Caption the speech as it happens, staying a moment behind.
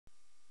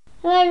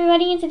Hello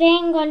everybody, and today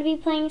I'm going to be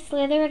playing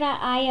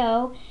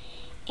Slither.io,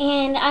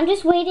 and I'm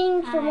just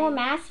waiting for more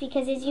mass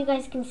because as you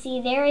guys can see,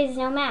 there is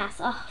no mass.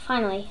 Oh,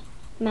 finally,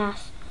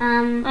 mass.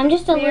 I'm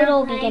just a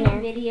little beginner.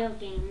 Video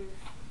games.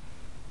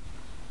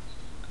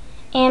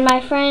 And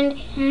my friend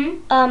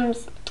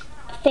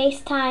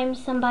FaceTimed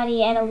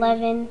somebody at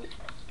 11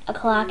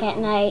 o'clock at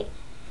night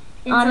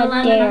on a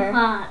 11 dare.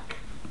 o'clock.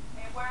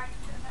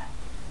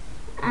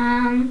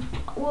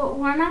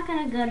 We're not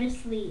gonna go to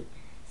sleep,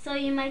 so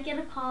you might get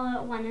a call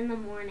at 1 in the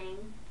morning.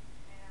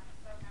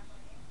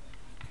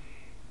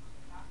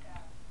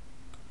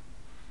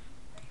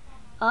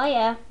 Oh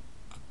yeah.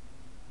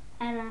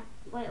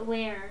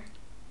 Where?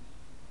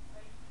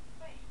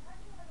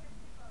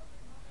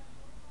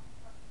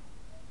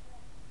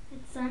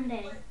 It's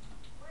Sunday.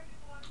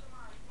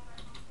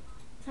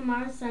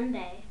 Tomorrow's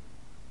Sunday.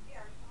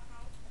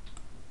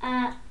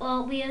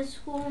 Well, we have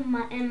school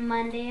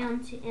Monday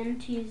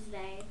and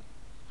Tuesday.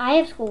 I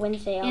have school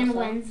Wednesday also. And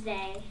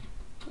Wednesday.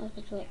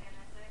 Okay.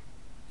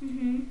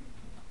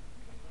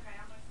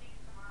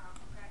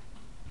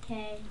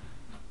 Okay.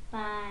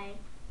 Bye.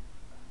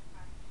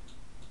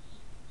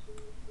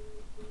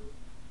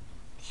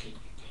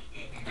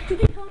 They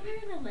called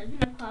her at 11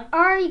 o'clock.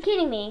 Are you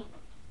kidding me?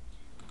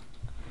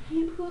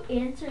 Who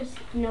answers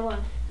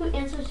Noah? Who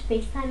answers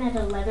FaceTime at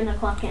 11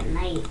 o'clock at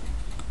night?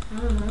 I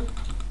don't know.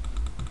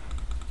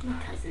 My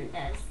cousin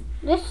does.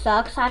 This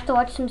sucks. I have to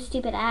watch some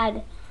stupid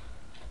ad.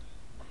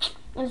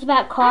 It's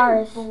about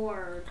cars. I'm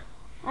bored.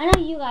 I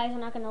know you guys are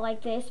not gonna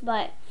like this,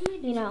 but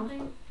you know.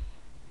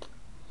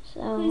 So.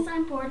 Please,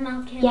 I'm bored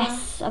now, Kayla.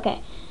 Yes.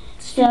 Okay.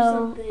 Let's So do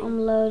something. I'm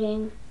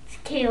loading. It's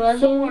Kayla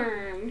the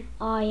worm.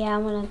 Oh yeah,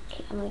 I'm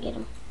gonna get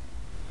him.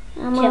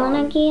 I'm Kill gonna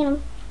him. get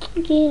him.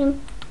 Get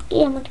him.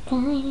 Get him with the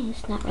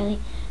kindness. Not really.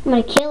 I'm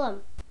gonna kill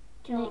him.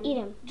 I'm gonna eat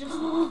him. Just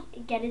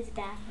get his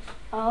back.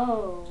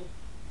 Oh.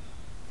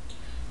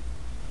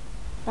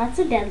 That's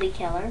a deadly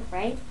killer,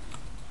 right?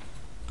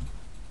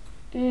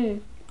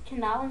 Mmm. Can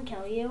that one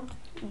kill you?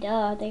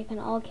 Duh. They can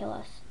all kill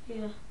us.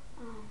 Yeah.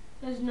 Oh.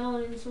 There's no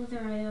one in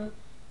Slither.io.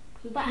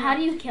 But how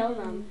do you kill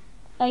them?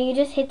 Oh, you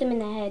just hit them in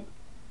the head.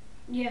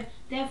 Yeah,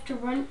 they have to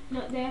run.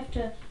 No, they have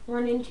to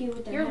run into you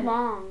with their You're head.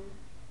 long.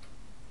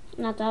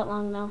 Not that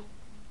long though.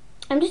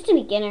 I'm just a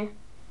beginner.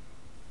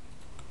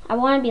 I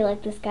want to be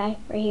like this guy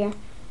right here.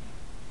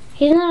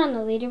 He's not on the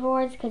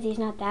leaderboards because he's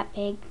not that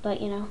big,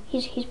 but you know,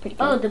 he's pretty good.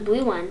 Oh, the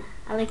blue one.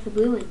 I like the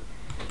blue one.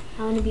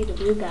 I want to be the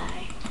blue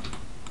guy.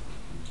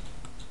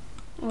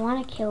 I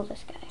want to kill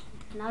this guy.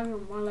 Now you're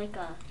more like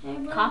a Hey,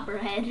 bro.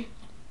 copperhead.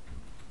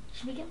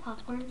 Should we get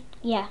popcorn?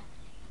 Yeah.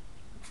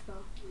 Let's go.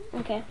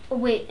 Okay. Oh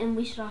wait, and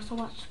we should also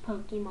watch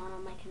Pokemon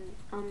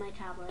on my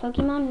tablet.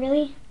 Pokemon,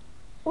 really?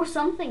 Or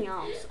something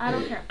else. I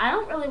don't care. I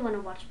don't really want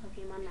to watch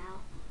Pokemon now.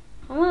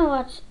 I want to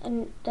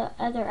watch the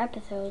other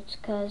episodes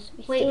because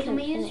we still Wait, can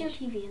we didn't use your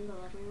finish. TV in the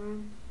living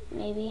room?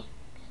 Maybe.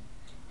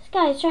 This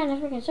guy's trying to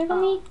freaking circle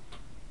me.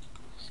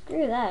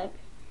 Screw that.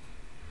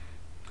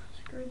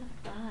 Screw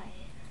that guy.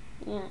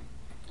 Yeah,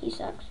 he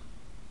sucks.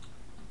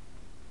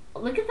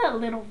 Look at that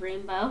little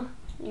rainbow.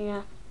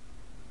 Yeah.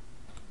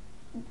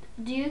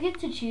 Do you get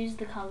to choose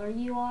the color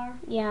you are?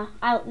 Yeah.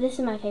 This is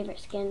my favorite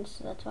skin,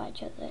 so that's why I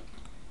chose it.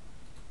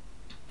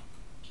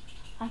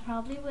 I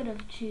probably would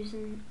have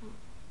chosen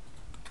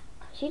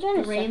Is he trying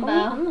to circle me? rainbow.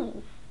 I'm gonna,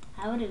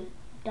 I would have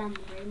done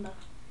the rainbow.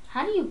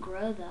 How do you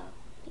grow though?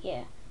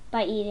 yeah.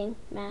 By eating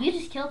mass. You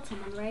just killed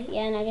someone, right?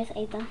 Yeah, and I just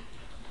ate them.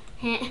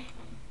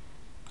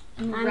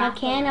 I'm a Wrap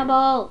them.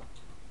 cannibal.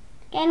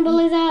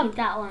 Cannibalism. Eat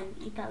that one.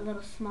 Eat that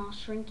little small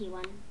shrinky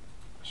one.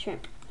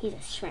 Shrimp. He's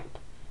a shrimp.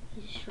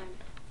 He's a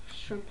shrimp.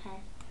 Shrimp head.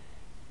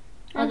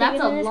 I'm Oh, that's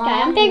bigger a than this long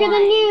guy. I'm bigger one.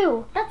 than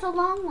you. That's a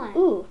long one.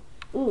 Ooh.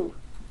 Ooh.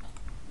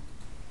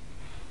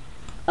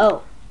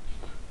 Oh.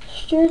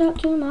 Straight up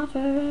to my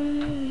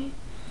face.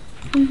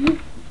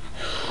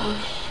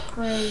 Oh,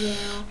 screw you.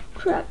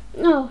 Crap.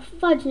 No,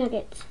 fudge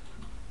nuggets.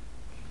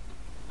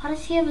 How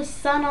does he have a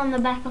sun on the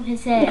back of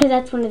his head? Because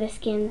that's one of the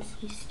skins.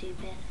 He's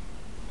stupid.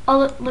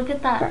 Oh, look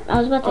at that. Crap. I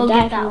was about to Oh,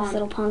 die get that from this one.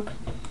 little punk.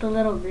 The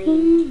little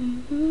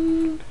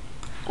green.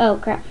 Oh,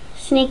 crap.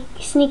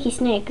 Sneaky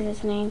Snake is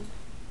his name.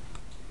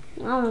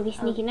 I don't want to be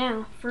sneaky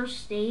now.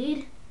 First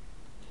aid?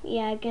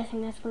 Yeah, I'm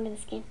guessing that's one of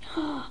the skins.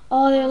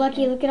 Oh, they're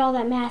lucky. Look at all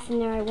that mass in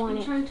there. I want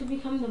I'm it. trying to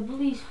become the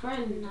bully's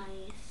friend.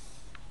 Nice.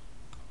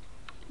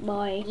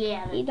 Boy.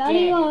 Yeah, He they thought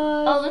he did.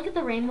 was. Oh, look at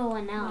the rainbow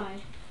one now. Why?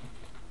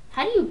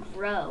 How do you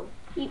grow?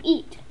 You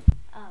eat.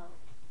 Oh,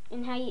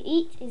 And how you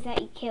eat is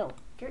that you kill.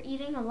 you're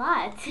eating a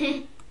lot.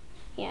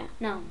 Yeah.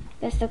 No,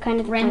 That's the kind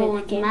of the rainbow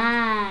point of the one's game.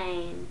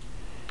 mine.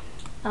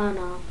 Oh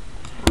no.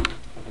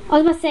 I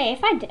was about to say,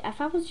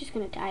 if I was just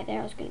going to die there,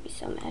 I was going to be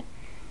so mad.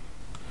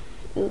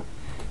 Ooh.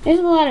 There's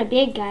a lot of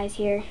big guys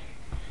here.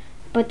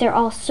 But they're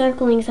all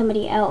circling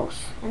somebody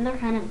else. And they're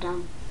kind of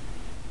dumb.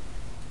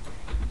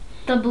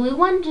 The blue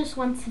one just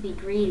wants to be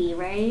greedy,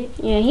 right?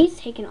 Yeah, he's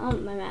taking all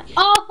my map.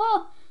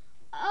 Oh!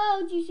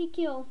 Oh, juicy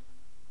kill.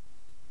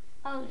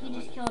 Oh, he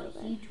just killed so a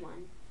bad. huge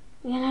one.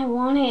 And I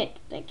want it.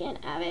 I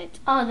can't have it.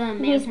 Oh, the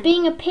man. He's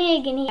being a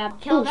pig and he.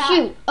 Kill Oh that.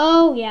 shoot!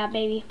 Oh yeah,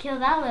 baby. Kill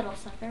that little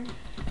sucker.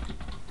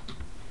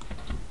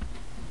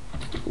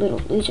 Little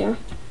loser.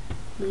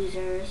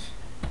 Losers.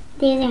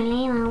 These are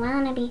little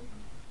wannabe.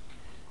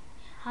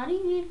 How do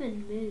you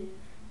even move?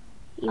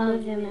 You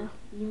move them now.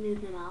 You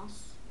move the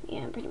mouse.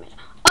 Yeah, pretty much.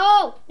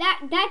 Oh,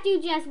 that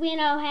dude just went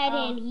ahead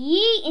and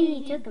yeet, and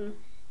he took him.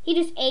 He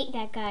just ate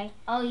that guy.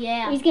 Oh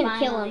yeah. He's gonna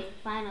kill him.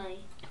 Finally.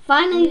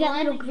 Finally, that One,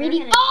 little you're greedy.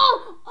 gonna-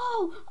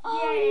 Oh!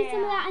 I need some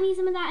of Yeah. that. I need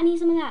some of that. I need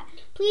some of that.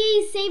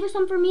 Please save her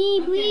some for me,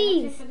 Okay,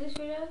 please. that's it for this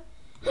video.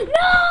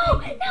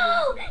 No!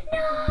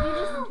 You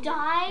just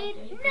died.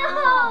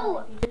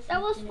 No!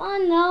 That was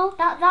fun though.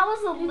 That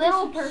was a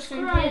little person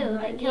too subscribe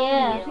that button. killed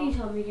Yeah. you. Please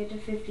help me get to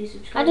 50 I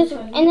subscribers. just so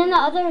can and then get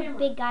the on other camera.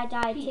 big guy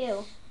died Peace.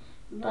 too.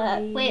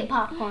 Bye. Wait,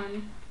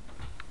 popcorn.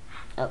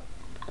 Oh.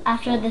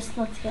 After this,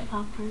 let's get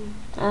popcorn.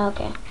 Oh,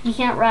 okay. You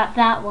can't wrap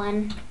that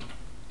one.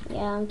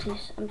 Yeah, I'm too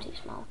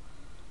small.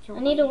 I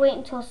need to wait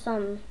until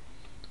some.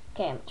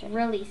 Okay, I'm trying.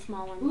 Really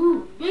small one.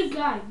 Ooh, big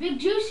guy, big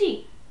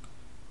juicy.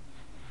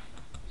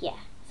 Yeah,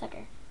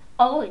 sucker.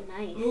 Oh,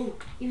 nice. Ooh,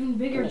 even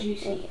bigger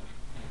juicy.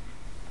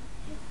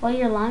 Well,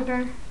 you're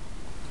longer.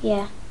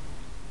 Yeah.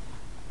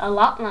 A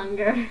lot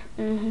longer.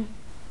 Mhm.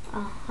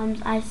 Oh,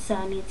 I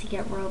so need to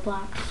get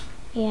Roblox.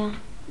 Yeah.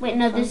 Wait,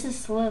 no, Fun. this is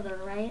Slither,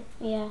 right?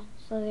 Yeah.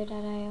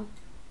 Slither.io.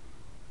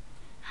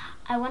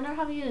 I wonder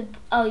how you would.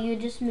 Oh, you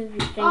would just move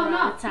your finger Oh on no,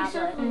 the he's tablet.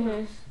 circling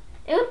Mhm. us.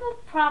 It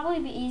would probably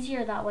be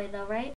easier that way, though, right?